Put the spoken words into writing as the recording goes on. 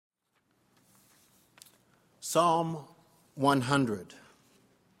Psalm 100,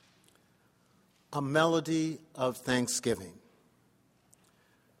 a melody of thanksgiving.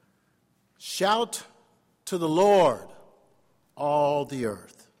 Shout to the Lord, all the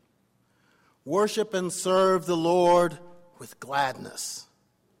earth. Worship and serve the Lord with gladness.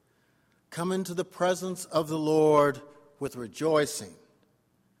 Come into the presence of the Lord with rejoicing.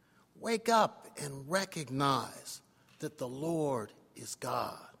 Wake up and recognize that the Lord is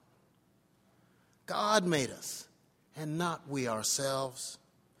God. God made us, and not we ourselves.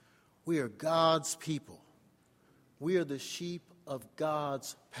 We are God's people. We are the sheep of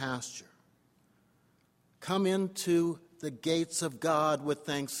God's pasture. Come into the gates of God with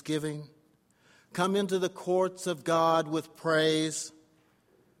thanksgiving. Come into the courts of God with praise.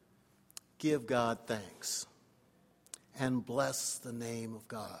 Give God thanks and bless the name of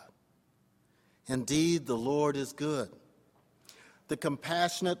God. Indeed, the Lord is good. The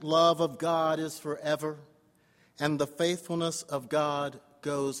compassionate love of God is forever, and the faithfulness of God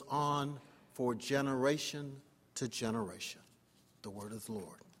goes on for generation to generation. The word of the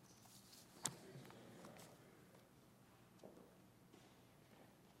Lord.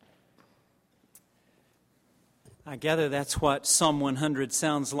 I gather that's what Psalm 100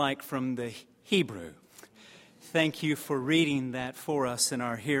 sounds like from the Hebrew. Thank you for reading that for us in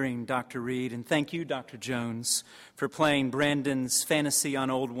our hearing, Dr. Reed, and thank you, Dr. Jones, for playing Brandon's Fantasy on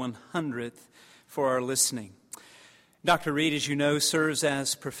Old 100th for our listening. Dr. Reed, as you know, serves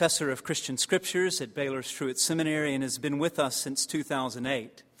as Professor of Christian Scriptures at Baylor's Truett Seminary and has been with us since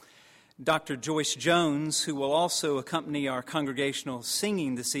 2008. Dr. Joyce Jones, who will also accompany our congregational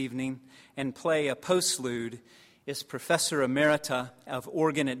singing this evening and play a postlude, is Professor Emerita of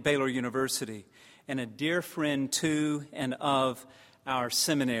organ at Baylor University and a dear friend to and of our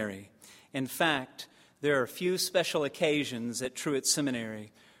seminary. In fact, there are few special occasions at Truett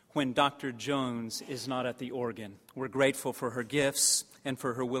Seminary when Dr. Jones is not at the organ. We're grateful for her gifts and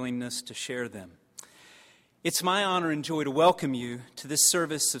for her willingness to share them. It's my honor and joy to welcome you to this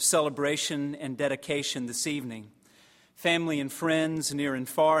service of celebration and dedication this evening. Family and friends near and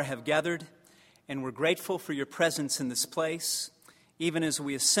far have gathered, and we're grateful for your presence in this place. Even as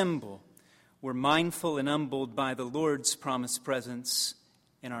we assemble, we're mindful and humbled by the Lord's promised presence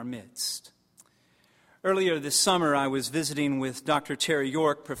in our midst. Earlier this summer, I was visiting with Dr. Terry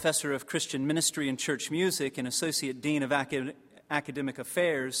York, Professor of Christian Ministry and Church Music and Associate Dean of Academic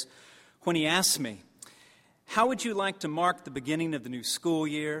Affairs, when he asked me, "How would you like to mark the beginning of the new school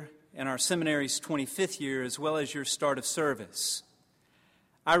year and our seminary's 25th year as well as your start of service?"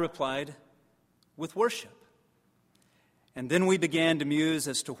 I replied, "With worship." And then we began to muse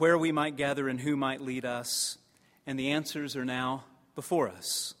as to where we might gather and who might lead us, and the answers are now before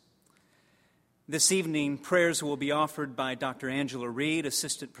us. This evening, prayers will be offered by Dr. Angela Reed,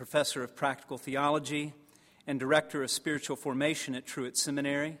 Assistant Professor of Practical Theology and Director of Spiritual Formation at Truett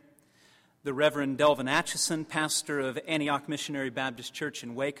Seminary, the Reverend Delvin Atchison, Pastor of Antioch Missionary Baptist Church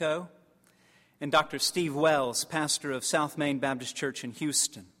in Waco, and Dr. Steve Wells, Pastor of South Main Baptist Church in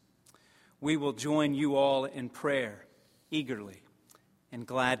Houston. We will join you all in prayer, eagerly and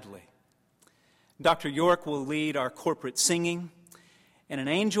gladly. Dr. York will lead our corporate singing, and an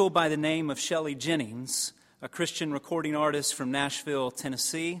angel by the name of Shelley Jennings, a Christian recording artist from Nashville,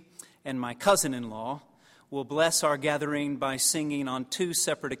 Tennessee, and my cousin-in-law, will bless our gathering by singing on two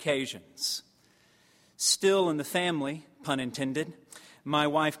separate occasions. Still in the family, pun intended, my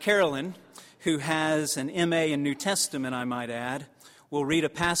wife Carolyn, who has an MA in New Testament, I might add, will read a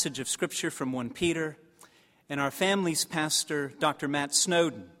passage of Scripture from 1 Peter, and our family's pastor, Dr. Matt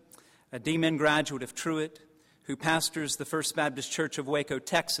Snowden, a D-Min graduate of Truett, who pastors the First Baptist Church of Waco,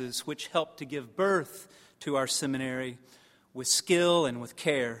 Texas, which helped to give birth to our seminary with skill and with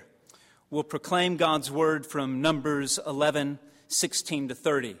care, will proclaim God's word from Numbers 11:16 to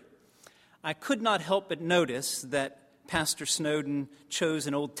 30. I could not help but notice that Pastor Snowden chose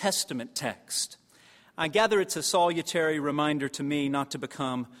an Old Testament text. I gather it's a salutary reminder to me not to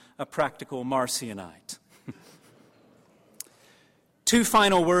become a practical Marcionite. Two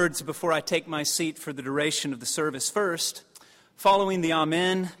final words before I take my seat for the duration of the service. First, following the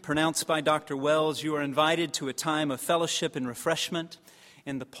Amen pronounced by Dr. Wells, you are invited to a time of fellowship and refreshment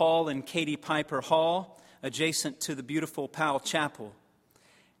in the Paul and Katie Piper Hall, adjacent to the beautiful Powell Chapel.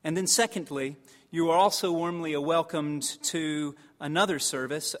 And then secondly, you are also warmly welcomed to another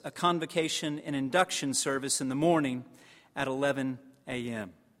service, a convocation and induction service in the morning at 11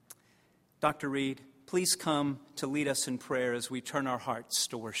 a.m. Dr. Reed, please come to lead us in prayer as we turn our hearts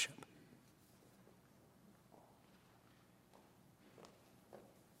to worship.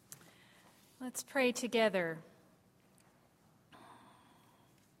 Let's pray together.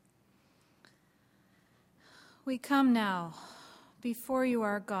 We come now before you,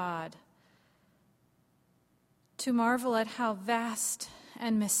 our God, to marvel at how vast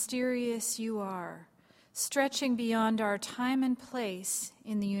and mysterious you are, stretching beyond our time and place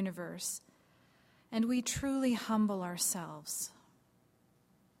in the universe, and we truly humble ourselves.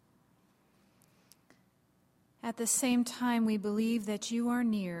 At the same time, we believe that you are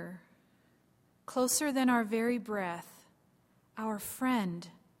near, closer than our very breath, our friend,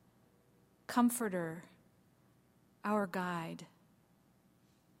 comforter, our guide.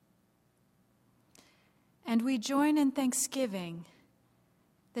 And we join in thanksgiving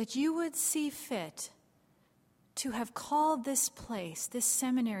that you would see fit to have called this place, this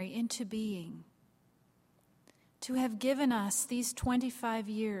seminary, into being, to have given us these 25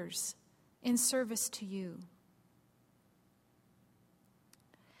 years in service to you.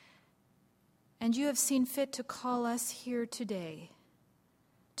 And you have seen fit to call us here today,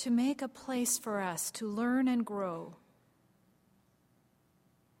 to make a place for us to learn and grow.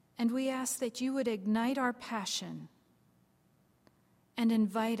 And we ask that you would ignite our passion and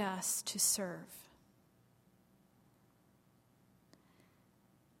invite us to serve.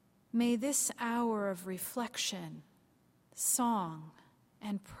 May this hour of reflection, song,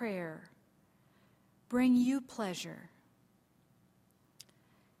 and prayer bring you pleasure.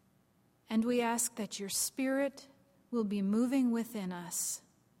 And we ask that your Spirit will be moving within us,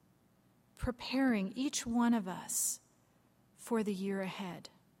 preparing each one of us for the year ahead.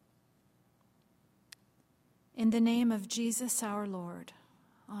 In the name of Jesus our Lord,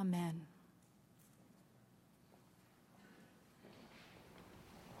 amen.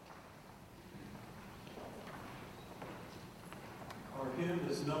 Our hymn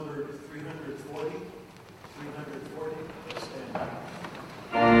is number 340. 340, let's stand.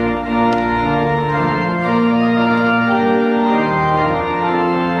 Amen.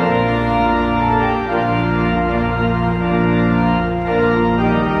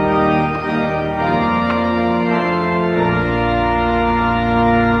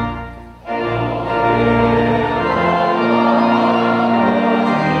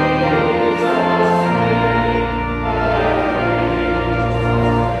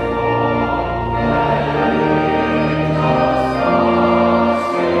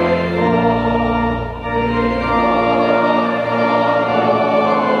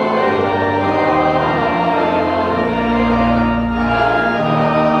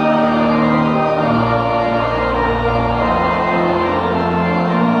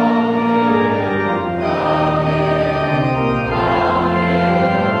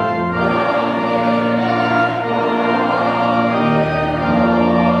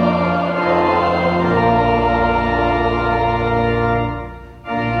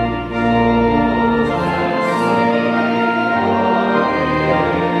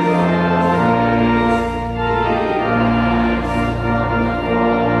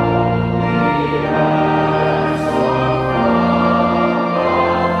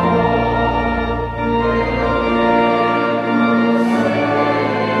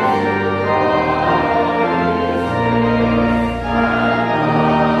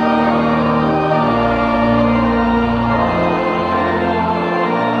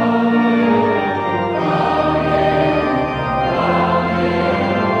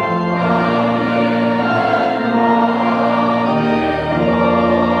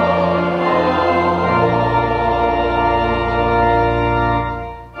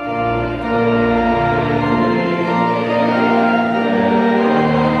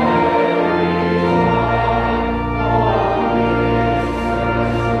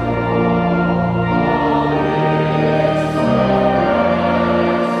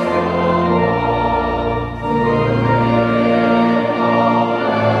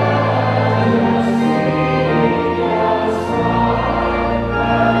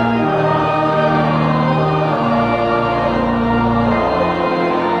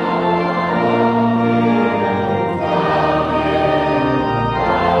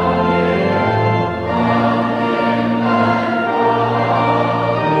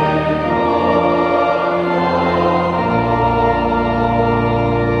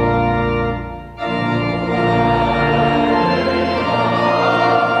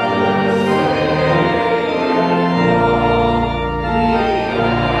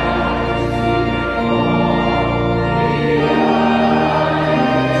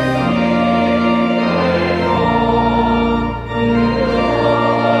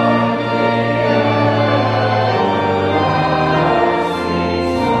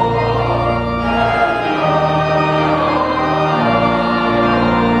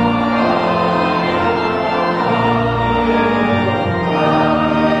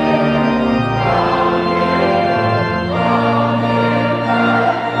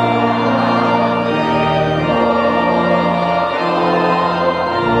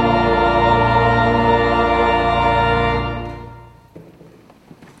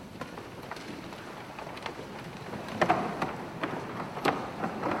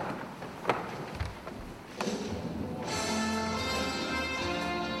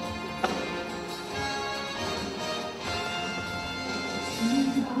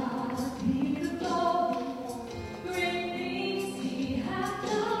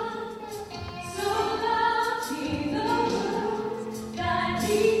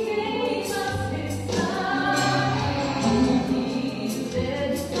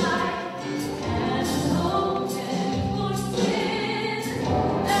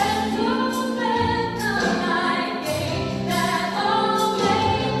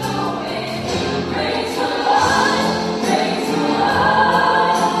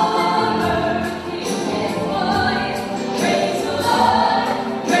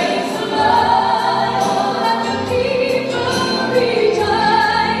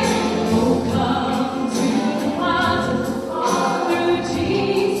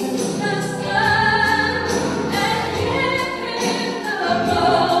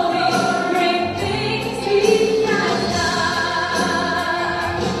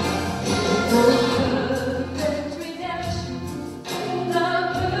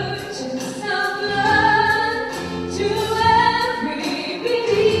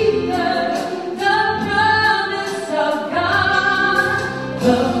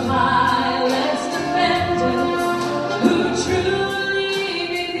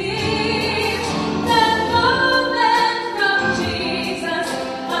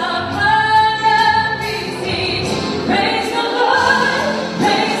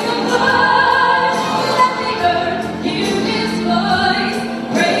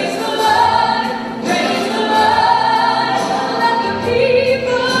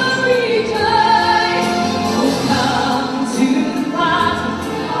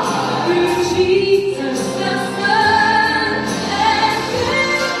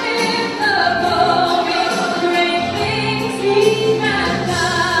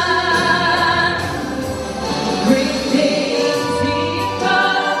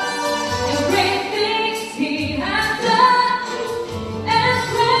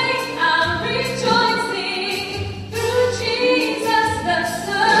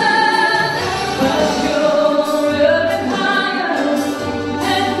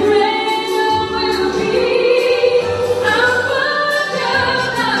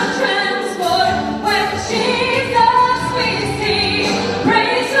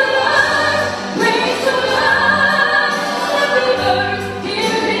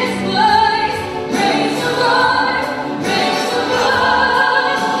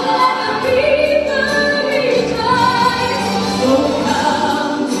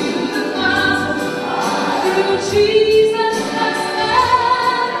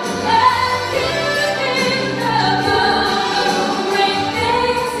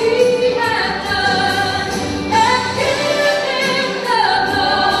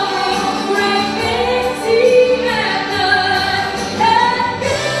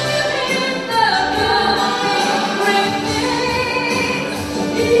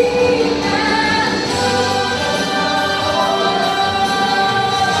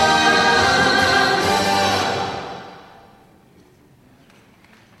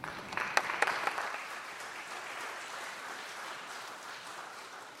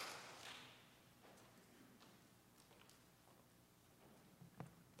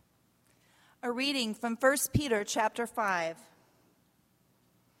 A reading from 1 Peter chapter 5.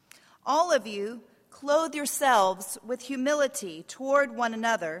 All of you, clothe yourselves with humility toward one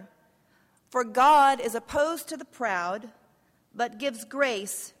another, for God is opposed to the proud, but gives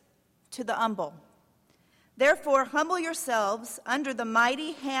grace to the humble. Therefore, humble yourselves under the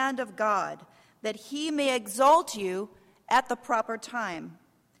mighty hand of God, that he may exalt you at the proper time,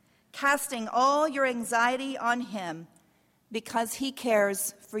 casting all your anxiety on him, because he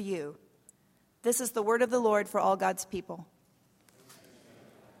cares for you. This is the word of the Lord for all God's people.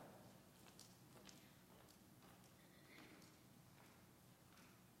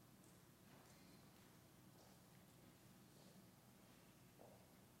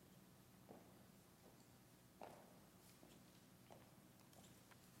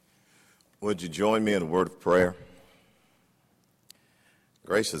 Would you join me in a word of prayer?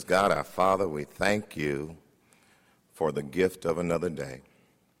 Gracious God, our Father, we thank you for the gift of another day.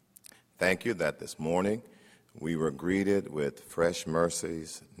 Thank you that this morning we were greeted with fresh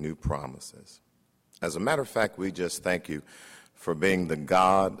mercies, new promises. As a matter of fact, we just thank you for being the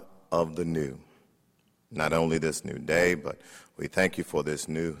God of the new. Not only this new day, but we thank you for this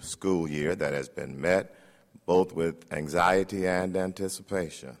new school year that has been met both with anxiety and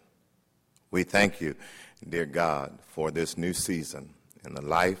anticipation. We thank you, dear God, for this new season in the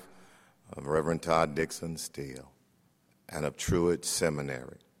life of Reverend Todd Dixon Steele and of Truett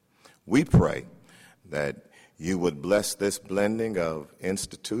Seminary. We pray that you would bless this blending of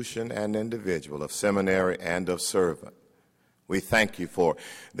institution and individual, of seminary and of servant. We thank you for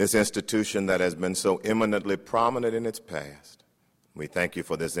this institution that has been so eminently prominent in its past. We thank you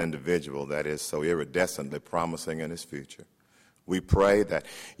for this individual that is so iridescently promising in his future. We pray that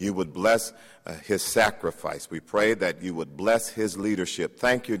you would bless his sacrifice. We pray that you would bless his leadership.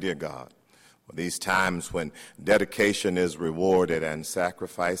 Thank you, dear God, for these times when dedication is rewarded and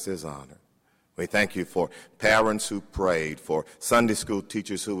sacrifice is honored. We thank you for parents who prayed, for Sunday school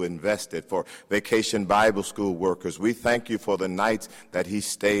teachers who invested, for vacation Bible school workers. We thank you for the nights that he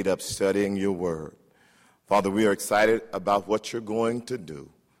stayed up studying your word. Father, we are excited about what you're going to do.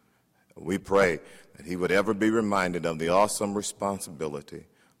 We pray that he would ever be reminded of the awesome responsibility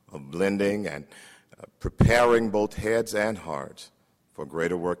of blending and preparing both heads and hearts for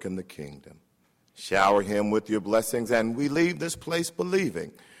greater work in the kingdom. Shower him with your blessings, and we leave this place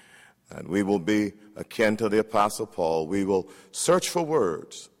believing that we will be akin to the Apostle Paul. We will search for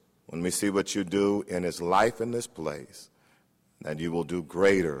words when we see what you do in his life in this place, that you will do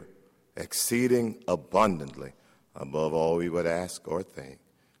greater, exceeding abundantly above all we would ask or think.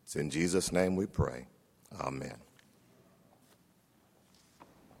 It's in Jesus' name we pray. Amen.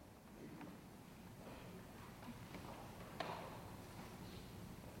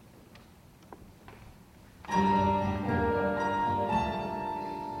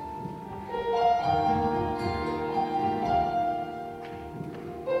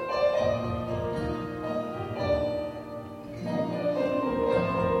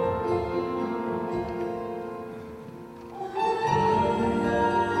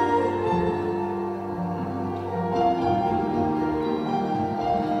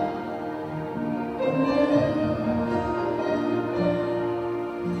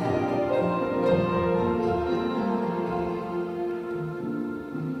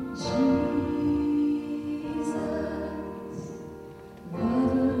 Jesus.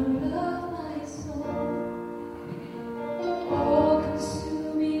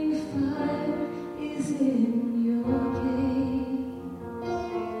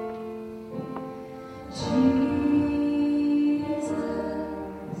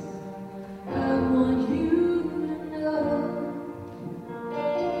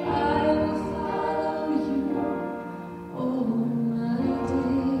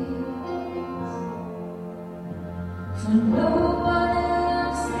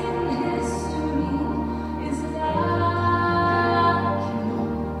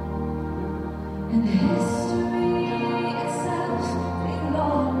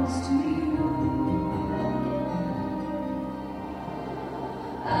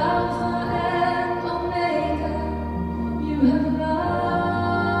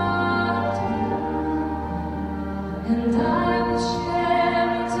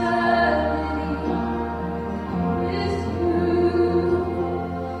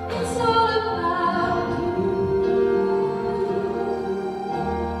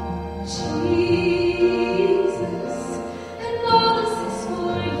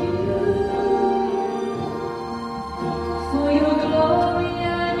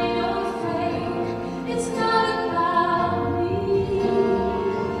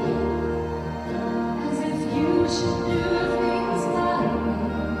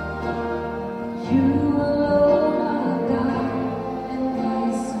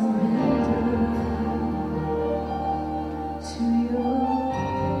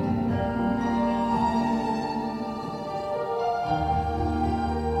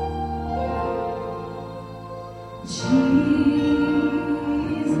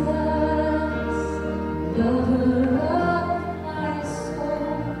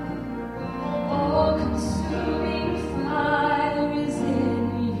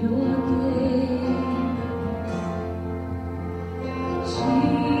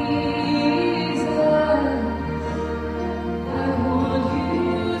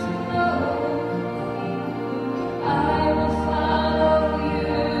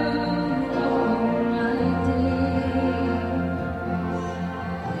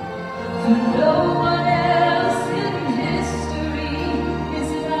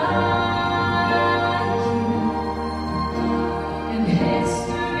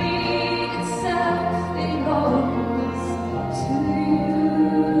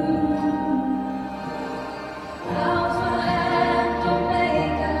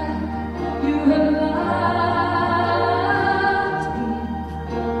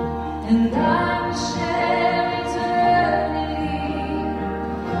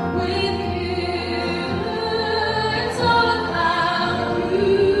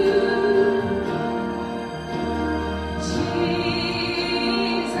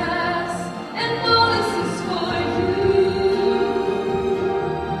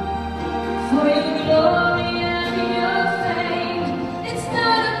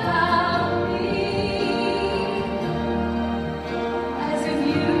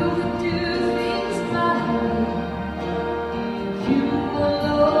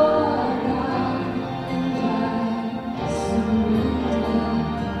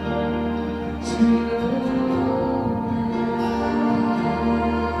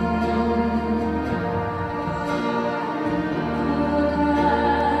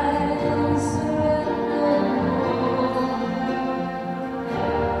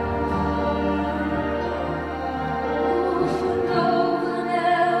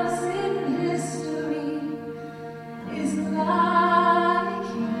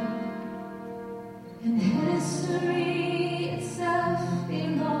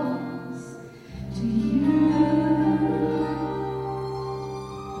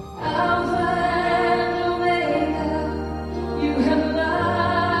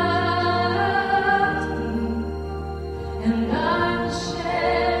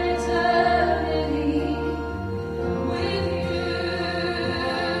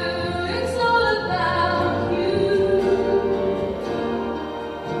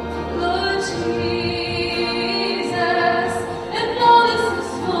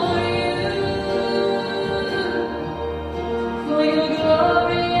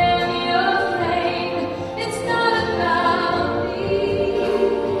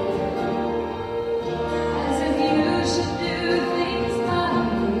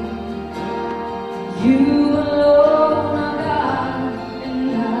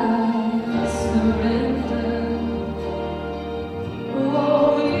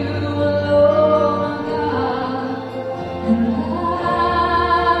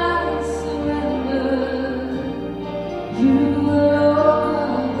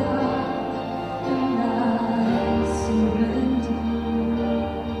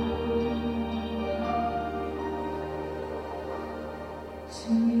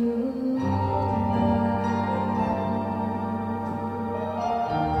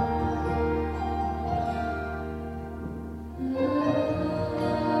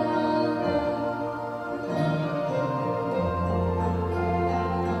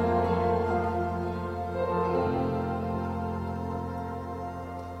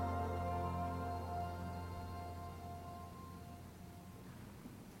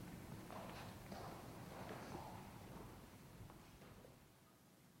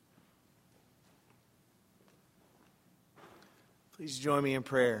 Please join me in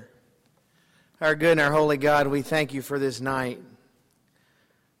prayer. Our good and our holy God, we thank you for this night.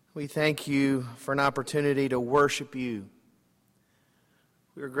 We thank you for an opportunity to worship you.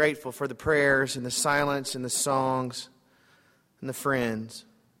 We are grateful for the prayers and the silence and the songs and the friends.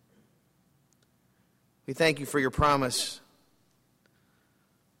 We thank you for your promise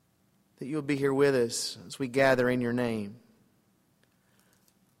that you'll be here with us as we gather in your name.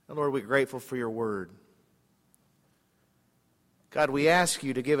 And Lord, we're grateful for your word. God, we ask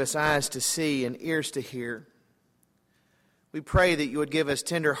you to give us eyes to see and ears to hear. We pray that you would give us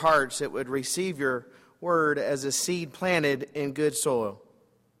tender hearts that would receive your word as a seed planted in good soil.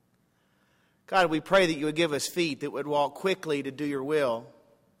 God, we pray that you would give us feet that would walk quickly to do your will.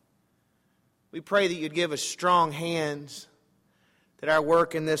 We pray that you'd give us strong hands, that our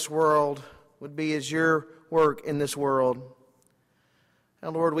work in this world would be as your work in this world.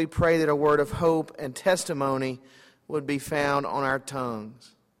 And Lord, we pray that a word of hope and testimony would be found on our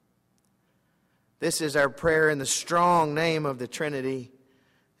tongues. This is our prayer in the strong name of the Trinity,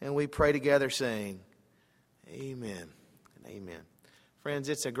 and we pray together saying, amen and amen. Friends,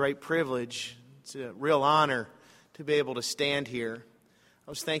 it's a great privilege, it's a real honor to be able to stand here.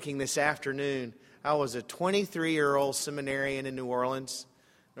 I was thinking this afternoon, I was a 23-year-old seminarian in New Orleans,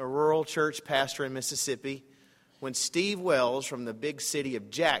 a rural church pastor in Mississippi, when Steve Wells from the big city of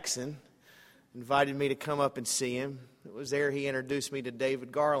Jackson invited me to come up and see him. It was there he introduced me to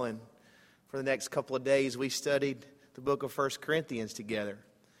David Garland. For the next couple of days, we studied the book of 1 Corinthians together. In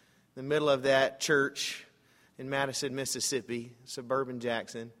the middle of that church in Madison, Mississippi, suburban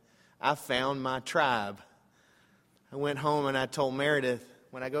Jackson, I found my tribe. I went home and I told Meredith,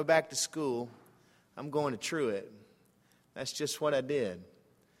 when I go back to school, I'm going to Truett. That's just what I did.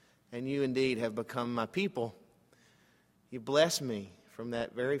 And you indeed have become my people. You blessed me from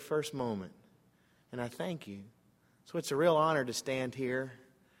that very first moment. And I thank you. So it's a real honor to stand here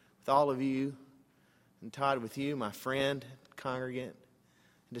with all of you, and Todd with you, my friend, congregant,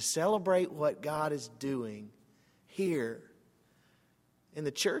 and to celebrate what God is doing here in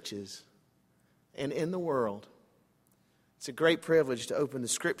the churches and in the world. It's a great privilege to open the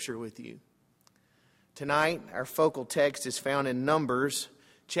Scripture with you. Tonight, our focal text is found in Numbers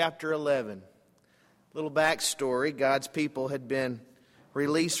chapter 11. Little backstory, God's people had been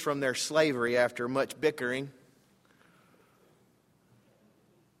released from their slavery after much bickering.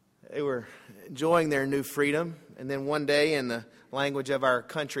 They were enjoying their new freedom, and then one day, in the language of our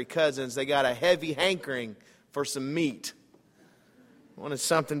country cousins, they got a heavy hankering for some meat. Wanted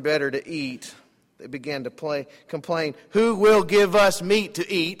something better to eat. They began to complain, who will give us meat to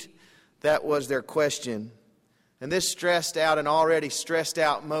eat? That was their question. And this stressed out an already stressed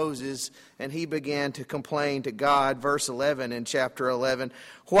out Moses, and he began to complain to God. Verse 11 in chapter 11,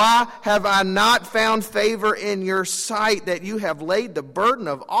 why have I not found favor in your sight that you have laid the burden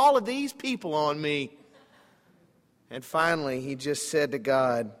of all of these people on me? And finally, he just said to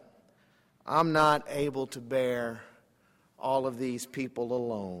God, I'm not able to bear all of these people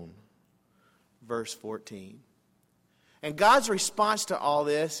alone. Verse 14. And God's response to all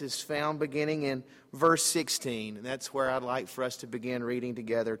this is found beginning in verse 16. And that's where I'd like for us to begin reading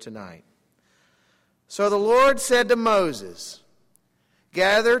together tonight. So the Lord said to Moses,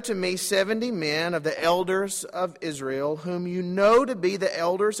 gather to me 70 men of the elders of Israel, whom you know to be the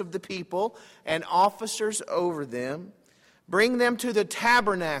elders of the people and officers over them. Bring them to the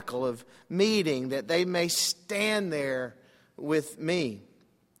tabernacle of meeting, that they may stand there with me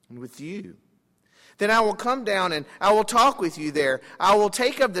and with you. Then I will come down and I will talk with you there. I will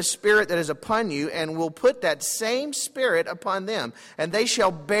take of the Spirit that is upon you and will put that same Spirit upon them. And they shall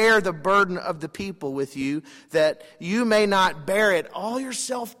bear the burden of the people with you, that you may not bear it all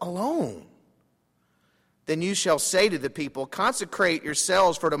yourself alone. Then you shall say to the people, consecrate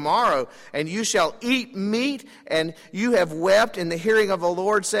yourselves for tomorrow, and you shall eat meat, and you have wept in the hearing of the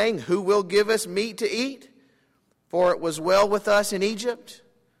Lord, saying, who will give us meat to eat? For it was well with us in Egypt.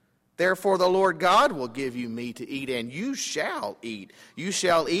 Therefore the Lord God will give you meat to eat, and you shall eat. You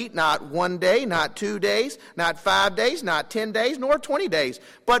shall eat not 1 day, not 2 days, not 5 days, not 10 days, nor 20 days,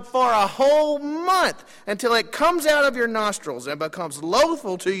 but for a whole month, until it comes out of your nostrils and becomes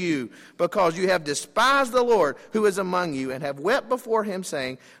loathful to you, because you have despised the Lord who is among you, and have wept before him,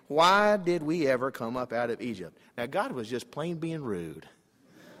 saying, why did we ever come up out of Egypt? Now God was just plain being rude.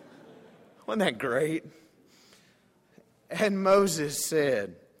 Wasn't that great? And Moses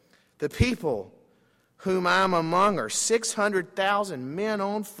said, the people whom I am among are 600,000 men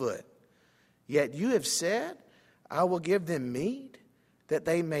on foot. Yet you have said, I will give them meat that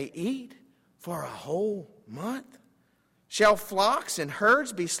they may eat for a whole month. Shall flocks and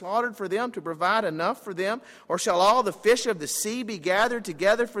herds be slaughtered for them to provide enough for them? Or shall all the fish of the sea be gathered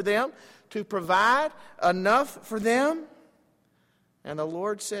together for them to provide enough for them? And the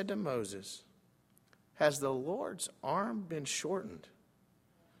Lord said to Moses, has the Lord's arm been shortened?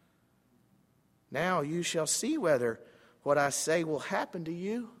 Now you shall see whether what I say will happen to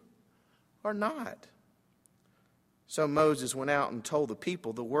you or not. So Moses went out and told the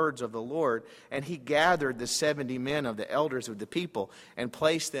people the words of the Lord, and he gathered the 70 men of the elders of the people and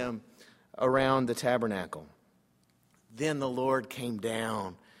placed them around the tabernacle. Then the Lord came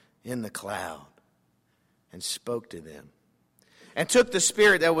down in the cloud and spoke to them, and took the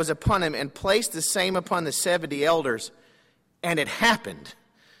Spirit that was upon him and placed the same upon the 70 elders. And it happened,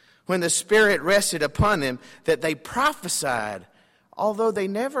 when the Spirit rested upon them, that they prophesied, although they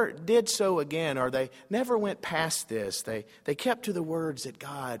never did so again, or they never went past this. They kept to the words that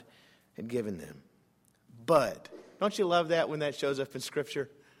God had given them. But, don't you love that when that shows up in Scripture?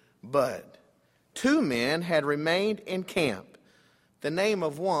 But 2 men had remained in camp. The name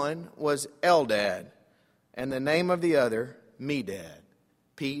of one was Eldad, and the name of the other Medad.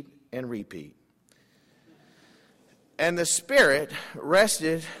 Pete and repeat. And the Spirit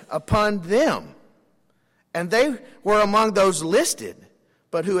rested upon them. And they were among those listed,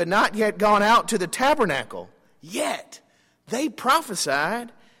 but who had not yet gone out to the tabernacle. Yet they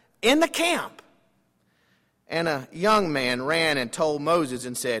prophesied in the camp. And a young man ran and told Moses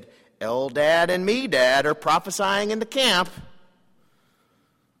and said, Eldad and Medad are prophesying in the camp.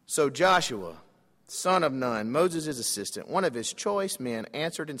 So Joshua, son of Nun, Moses' assistant, one of his choice men,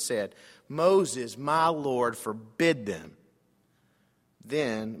 answered and said, Moses, my Lord, forbid them.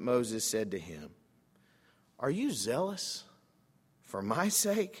 Then Moses said to him, are you zealous for my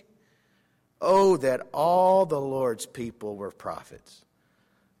sake? Oh, that all the Lord's people were prophets,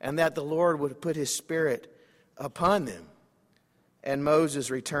 and that the Lord would put his Spirit upon them. And Moses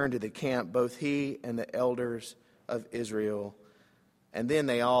returned to the camp, both he and the elders of Israel. And then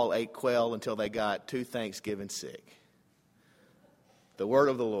they all ate quail until they got 2 Thanksgiving sick. The word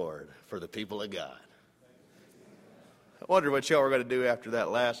of the Lord for the people of God. I wonder what y'all are going to do after that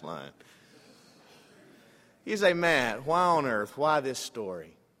last line. You say, Matt, why on earth? Why this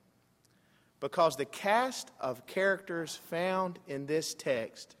story? Because the cast of characters found in this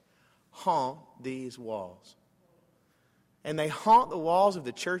text haunt these walls. And they haunt the walls of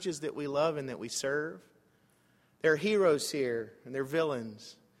the churches that we love and that we serve. There are heroes here, and there are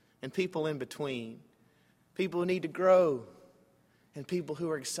villains, and people in between. People who need to grow, and people who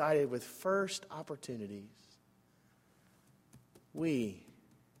are excited with first opportunities. We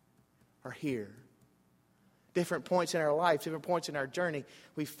are here. Different points in our life, different points in our journey,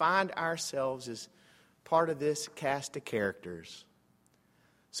 we find ourselves as part of this cast of characters.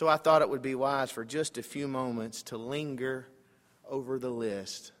 So I thought it would be wise for just a few moments to linger over the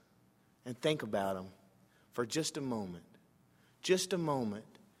list and think about them for just a moment. Just a moment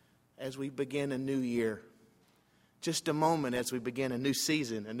as we begin a new year. Just a moment as we begin a new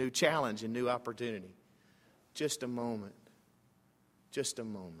season, a new challenge, a new opportunity. Just a moment. Just a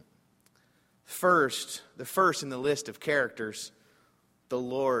moment. The first in the list of characters, the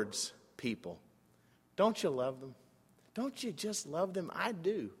Lord's people. Don't you love them? Don't you just love them? I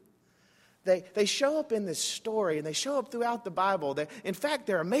do. They show up in this story, and they show up throughout the Bible. In fact,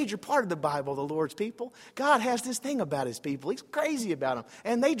 they're a major part of the Bible, the Lord's people. God has this thing about his people. He's crazy about them,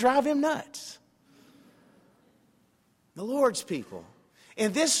 and they drive him nuts. The Lord's people.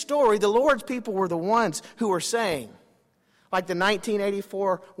 In this story, the Lord's people were the ones who were saying, like the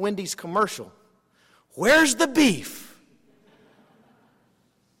 1984 Wendy's commercial, where's the beef?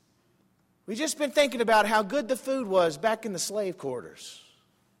 We've just been thinking about how good the food was back in the slave quarters.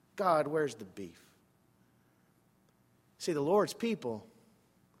 God, where's the beef? See, the Lord's people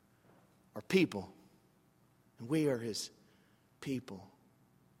are people And we are His people.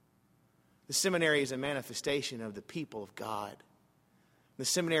 The seminary is a manifestation of the people of God. The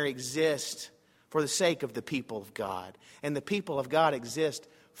seminary exists for the sake of the people of God. And the people of God exist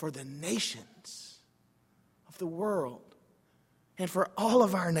for the nations of the world and for all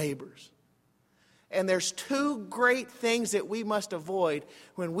of our neighbors. And there's two great things that we must avoid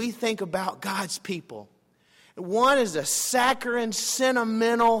when we think about God's people. One is a saccharine,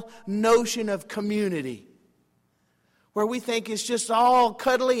 sentimental notion of community, where we think it's just all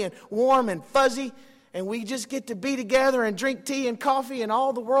cuddly and warm and fuzzy, and we just get to be together and drink tea and coffee, and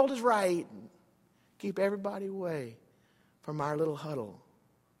all the world is right. Keep everybody away from our little huddle.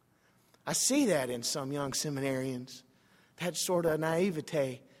 I see that in some young seminarians, that sort of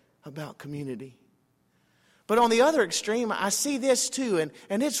naivete about community. But on the other extreme, I see this too,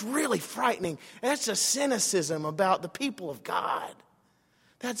 and it's really frightening. That's a cynicism about the people of God.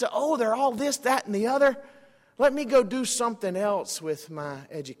 They're all this, that, and the other. Let me go do something else with my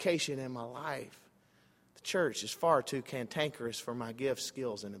education and my life. The church is far too cantankerous for my gifts,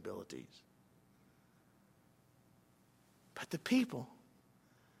 skills, and abilities. But the people,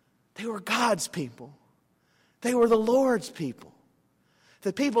 they were God's people. They were the Lord's people.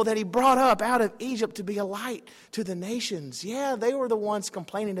 The people that He brought up out of Egypt to be a light to the nations. Yeah, they were the ones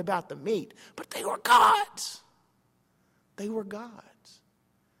complaining about the meat, but they were God's. They were God's.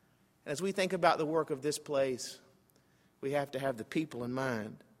 And as we think about the work of this place, we have to have the people in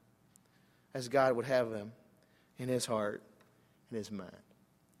mind as God would have them in His heart and His mind.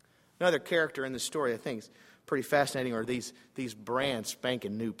 Another character in the story I think is pretty fascinating are these brand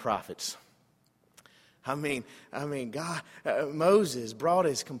spanking new prophets. I mean, God, Moses brought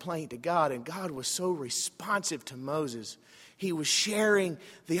his complaint to God, and God was so responsive to Moses. He was sharing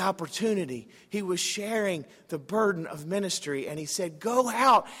the opportunity. He was sharing the burden of ministry. And He said, go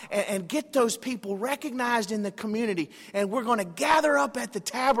out and get those people recognized in the community. And we're going to gather up at the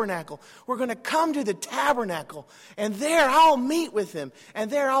tabernacle. We're going to come to the tabernacle. And there I'll meet with them. And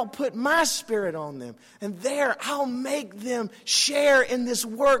there I'll put my Spirit on them. And there I'll make them share in this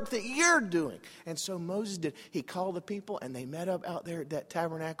work that you're doing. And so Moses did. He called the people and they met up out there at that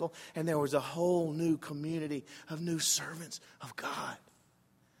tabernacle. And there was a whole new community of new servants of God.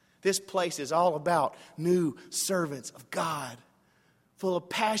 This place is all about new servants of God, full of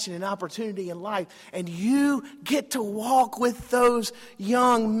passion and opportunity in life. And you get to walk with those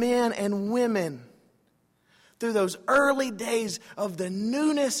young men and women through those early days of the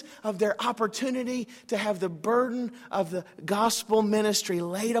newness of their opportunity to have the burden of the gospel ministry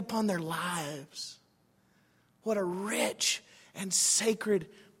laid upon their lives. What a rich and sacred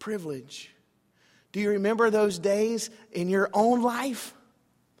privilege. Do you remember those days in your own life?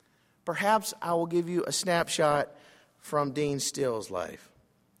 Perhaps I will give you a snapshot from Dean Still's life.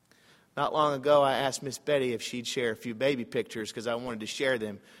 Not long ago, I asked Miss Betty if she'd share a few baby pictures because I wanted to share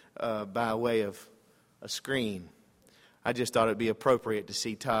them by way of a screen. I just thought it'd be appropriate to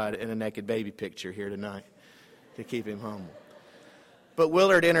see Todd in a naked baby picture here tonight to keep him humble. But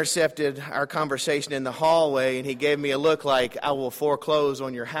Willard intercepted our conversation in the hallway, and he gave me a look like, I will foreclose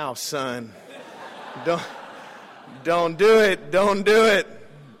on your house, son. Don't do it.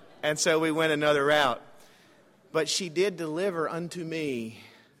 And so we went another route. But she did deliver unto me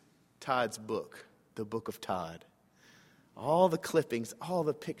Todd's book, the Book of Todd. All the clippings, all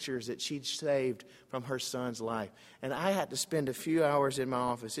the pictures that she'd saved from her son's life. And I had to spend a few hours in my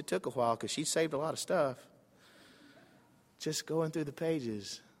office. It took a while because she saved a lot of stuff. Just going through the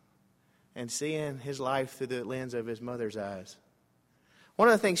pages and seeing his life through the lens of his mother's eyes. One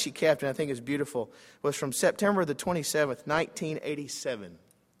of the things she kept, and I think is beautiful, was from September the 27th, 1987.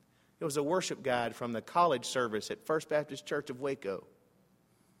 It was a worship guide from the college service at First Baptist Church of Waco.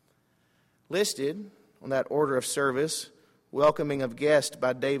 Listed on that order of service, welcoming of guests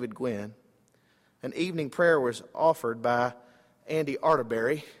by David Gwynn. An evening prayer was offered by Andy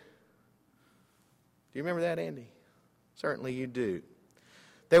Arterberry. Do you remember that, Andy? Certainly you do.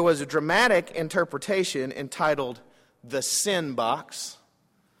 There was a dramatic interpretation entitled The Sin Box.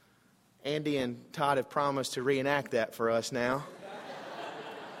 Andy and Todd have promised to reenact that for us now.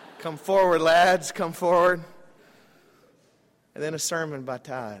 Come forward, lads, come forward. And then a sermon by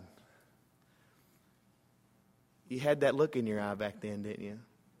Todd. You had that look in your eye back then, didn't you?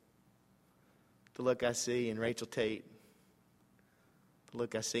 The look I see in Rachel Tate. The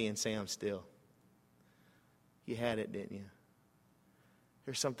look I see in Sam Still. You had it, didn't you?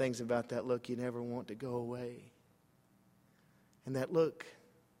 There's some things about that look you never want to go away. And that look,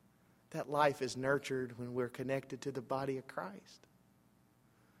 that life is nurtured when we're connected to the body of Christ.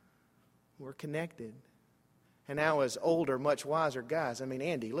 We're connected. And now as older, much wiser guys, I mean,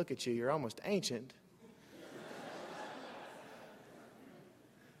 Andy, look at you. You're almost ancient.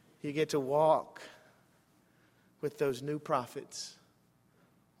 You get to walk with those new prophets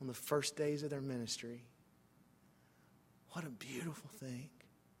on the first days of their ministry. What a beautiful thing.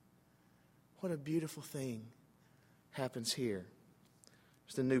 What a beautiful thing happens here.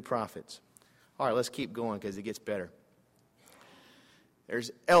 It's the new prophets. All right, let's keep going because it gets better.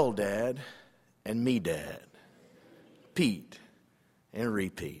 There's Eldad and Medad, Pete and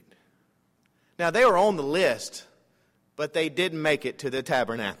Repeat. Now, they were on the list, but they didn't make it to the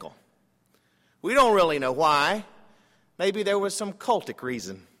tabernacle. We don't really know why. Maybe there was some cultic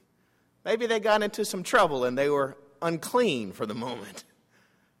reason. Maybe they got into some trouble and they were unclean for the moment.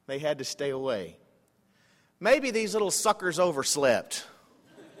 They had to stay away. Maybe these little suckers overslept.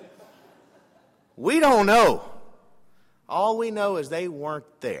 We don't know. All we know is they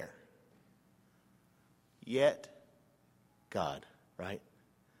weren't there. Yet, God, right?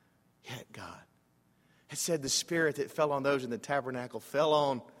 Yet God. It said the Spirit that fell on those in the tabernacle fell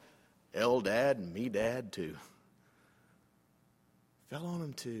on Eldad and Medad too. Fell on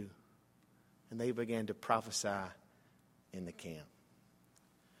them too. And they began to prophesy in the camp.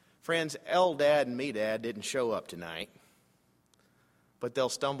 Friends, Eldad and Medad didn't show up tonight, but they'll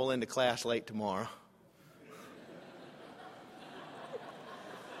stumble into class late tomorrow.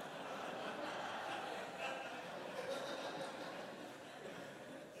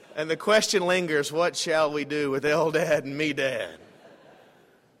 And the question lingers, what shall we do with Eldad and Medad?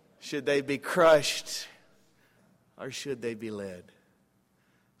 Should they be crushed or should they be led?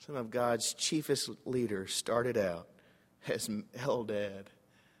 Some of God's chiefest leaders started out as Eldad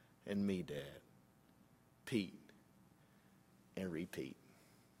and Medad, Pete and Repeat.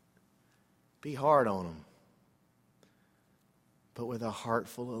 Be hard on them, but with a heart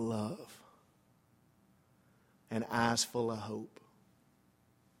full of love and eyes full of hope,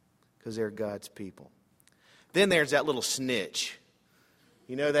 because they're God's people. Then there's that little snitch.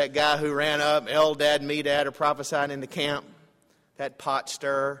 You know that guy who ran up, Eldad and Medad are prophesying in the camp? That pot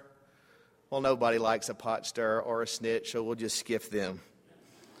stirrer. Well, nobody likes a pot stirrer or a snitch, so we'll just skip them.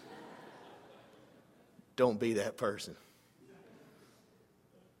 Don't be that person.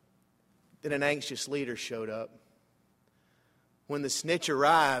 Then an anxious leader showed up. When the snitch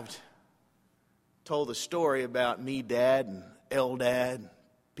arrived, told the story about Medad and Eldad,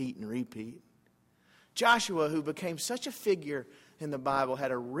 Pete and Repeat. Joshua, who became such a figure in the Bible,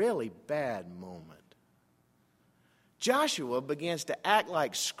 had a really bad moment. Joshua begins to act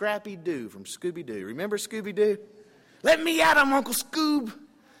like Scrappy-Doo from Scooby-Doo. Remember Scooby-Doo? Let me at him, Uncle Scoob.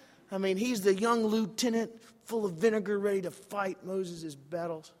 I mean, he's the young lieutenant full of vinegar ready to fight Moses'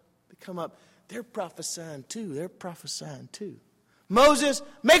 battles. They come up. They're prophesying too. They're prophesying too. Moses,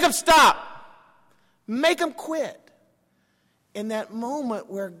 make them stop. Make them quit. In that moment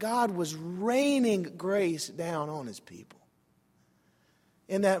where God was raining grace down on his people.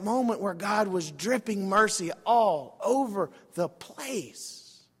 In that moment where God was dripping mercy all over the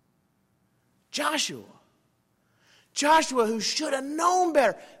place. Joshua, who should have known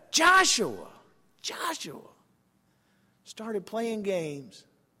better, Joshua started playing games,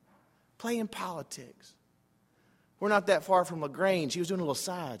 playing politics. We're not that far from LaGrange. He was doing a little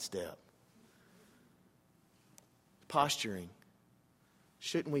sidestep. Posturing.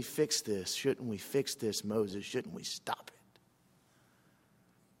 Shouldn't we fix this? Shouldn't we fix this, Moses? Shouldn't we stop it?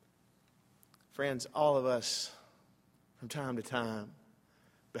 Friends, all of us, from time to time,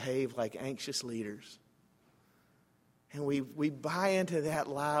 behave like anxious leaders. And we buy into that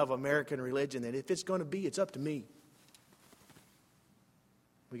lie of American religion that if it's going to be, it's up to me.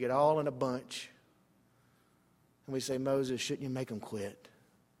 We get all in a bunch. And we say, Moses, shouldn't you make them quit?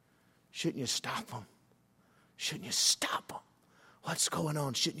 Shouldn't you stop them? Shouldn't you stop them? What's going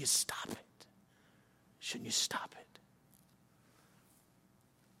on? Shouldn't you stop it? Shouldn't you stop it?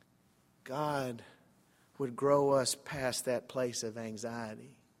 God would grow us past that place of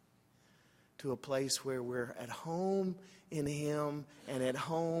anxiety to a place where we're at home in Him and at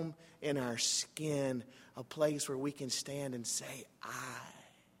home in our skin, a place where we can stand and say, I.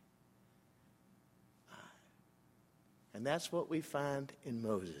 And that's what we find in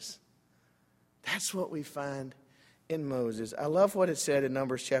Moses. That's what we find in Moses. I love what it said in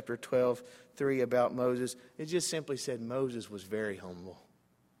Numbers chapter 12:3 about Moses. It just simply said Moses was very humble.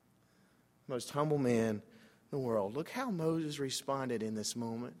 Most humble man in the world. Look how Moses responded in this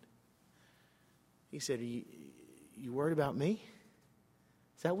moment. He said, are you worried about me?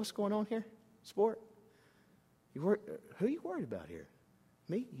 Is that what's going on here? Sport? Who are you worried about here?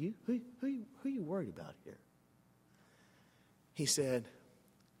 Me? You? Who are you worried about here? He said,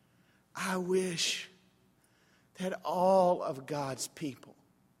 I wish that all of God's people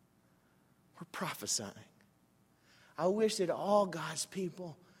were prophesying. I wish that all God's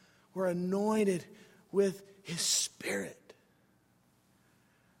people We're anointed with His Spirit.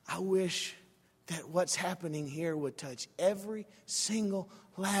 I wish that what's happening here would touch every single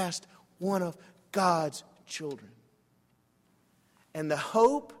last one of God's children. And the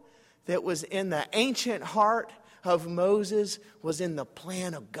hope that was in the ancient heart of Moses was in the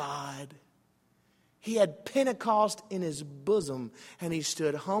plan of God. He had Pentecost in his bosom, and he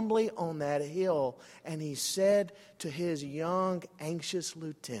stood humbly on that hill, and he said to his young, anxious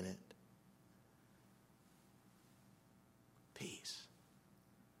lieutenant, peace.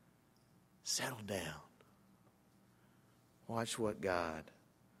 Settle down. Watch what God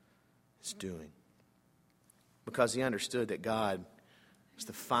is doing. Because he understood that God was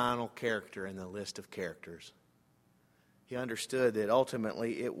the final character in the list of characters. He understood that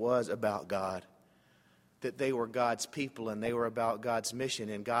ultimately it was about God. That they were God's people and they were about God's mission.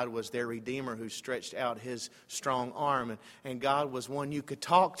 And God was their Redeemer who stretched out His strong arm. And God was one you could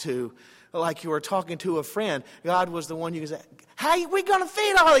talk to like you were talking to a friend. God was the one you could say, how are we going to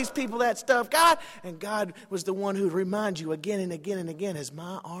feed all these people that stuff, God? And God was the one who would remind you again and again and again, has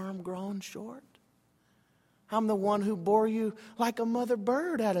my arm grown short? I'm the one who bore you like a mother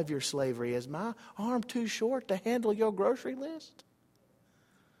bird out of your slavery. Is my arm too short to handle your grocery list?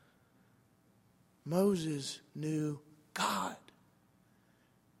 Moses knew God.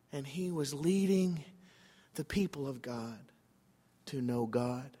 And he was leading the people of God to know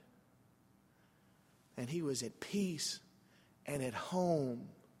God. And he was at peace and at home.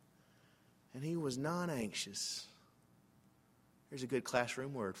 And he was non-anxious. Here's a good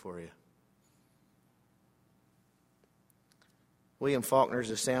classroom word for you. William Faulkner's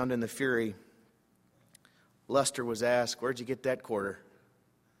The Sound and the Fury. Luster was asked, where'd you get that quarter?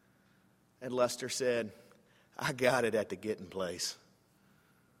 And Luster said, I got it at the getting place.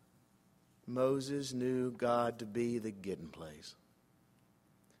 Moses knew God to be the getting place.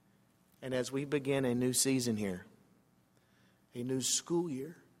 And as we begin a new season here, a new school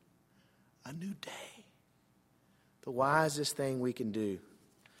year, a new day, the wisest thing we can do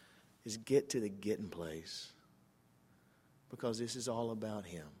is get to the getting place. Because this is all about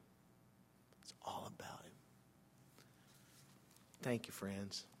Him. It's all about Him. Thank you,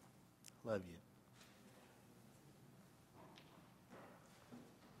 friends. Love you.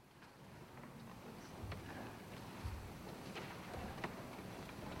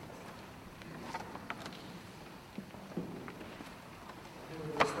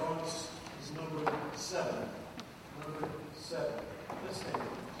 And the response is number 7. Number 7. Let's stand.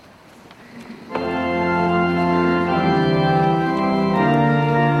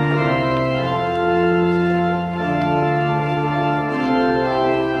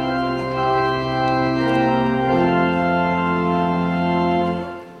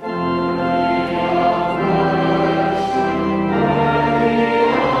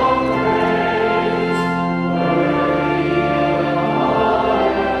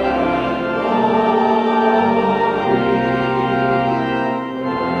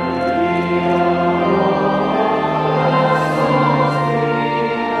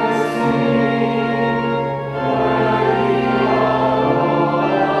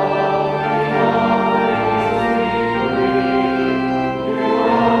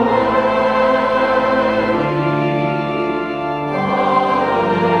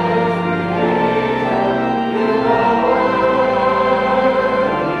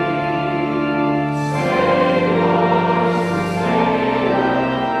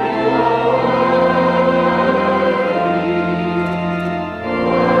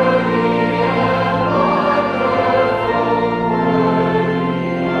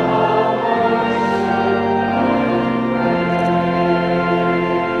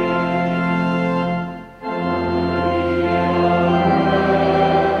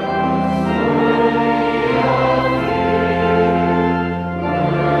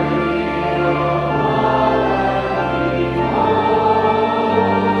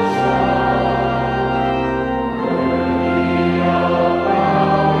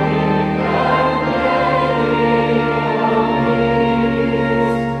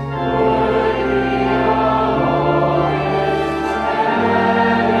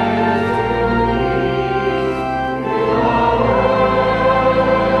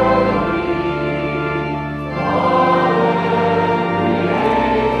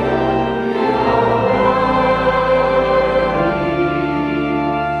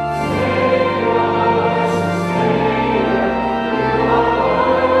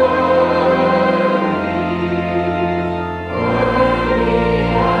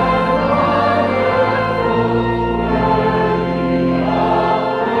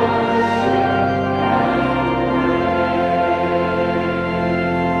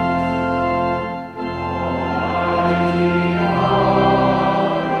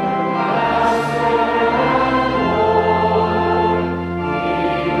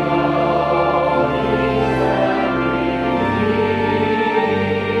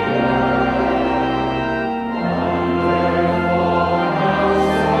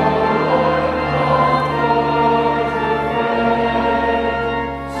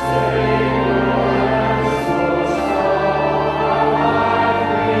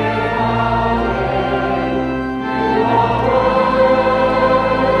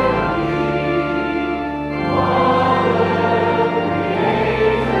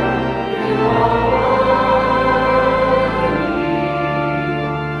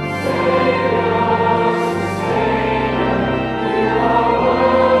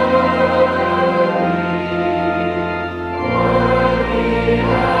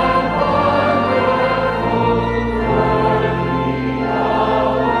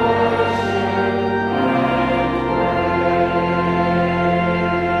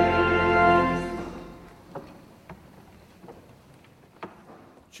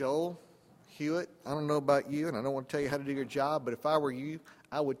 Joel Hewitt, I don't know about you, and I don't want to tell you how to do your job, but if I were you,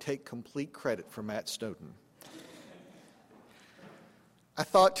 I would take complete credit for Matt Stoughton. I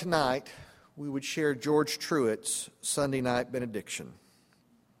thought tonight we would share George Truett's Sunday night benediction.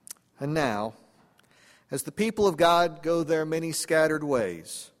 And now, as the people of God go their many scattered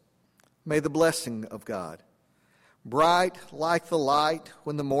ways, may the blessing of God, bright like the light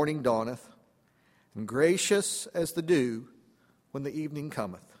when the morning dawneth, and gracious as the dew when the evening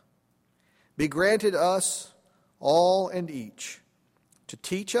cometh, be granted us all and each to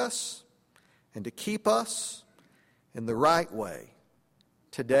teach us and to keep us in the right way,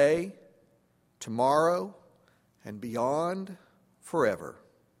 today, tomorrow, and beyond forever.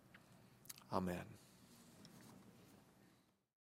 Amen.